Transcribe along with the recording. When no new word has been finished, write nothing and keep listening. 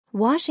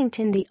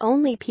Washington, the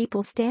only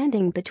people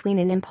standing between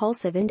an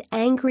impulsive and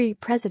angry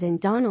President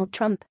Donald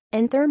Trump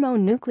and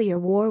thermonuclear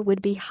war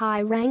would be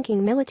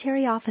high-ranking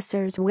military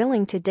officers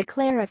willing to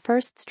declare a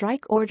first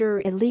strike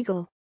order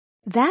illegal.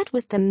 That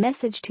was the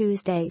message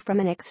Tuesday from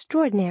an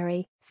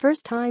extraordinary,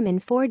 first time in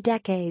 4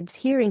 decades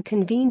hearing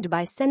convened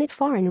by Senate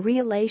Foreign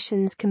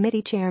Relations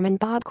Committee Chairman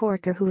Bob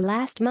Corker, who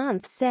last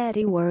month said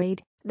he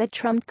worried that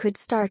Trump could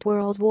start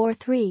World War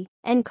III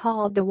and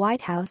called the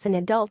White House an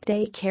adult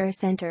daycare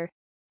center.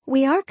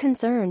 "We are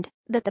concerned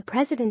that the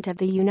President of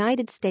the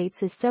United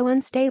States is so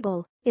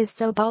unstable, is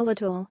so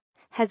volatile,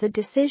 has a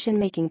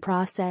decision-making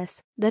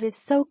process that is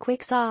so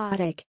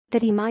quixotic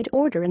that he might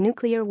order a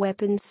nuclear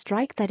weapons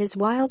strike that is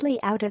wildly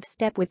out of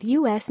step with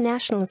U.S.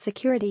 national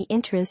security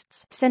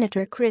interests,"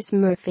 Senator Chris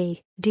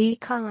Murphy,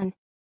 D-Conn,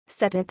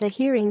 said at the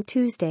hearing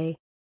Tuesday.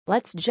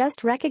 "Let's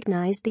just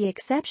recognize the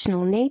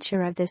exceptional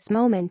nature of this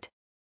moment."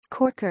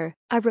 Corker,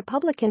 a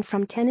Republican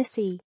from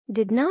Tennessee,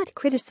 did not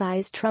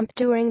criticize Trump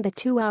during the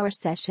 2-hour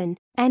session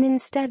and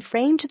instead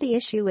framed the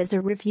issue as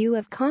a review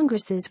of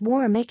Congress's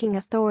war-making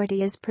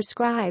authority as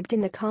prescribed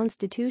in the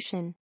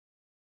Constitution.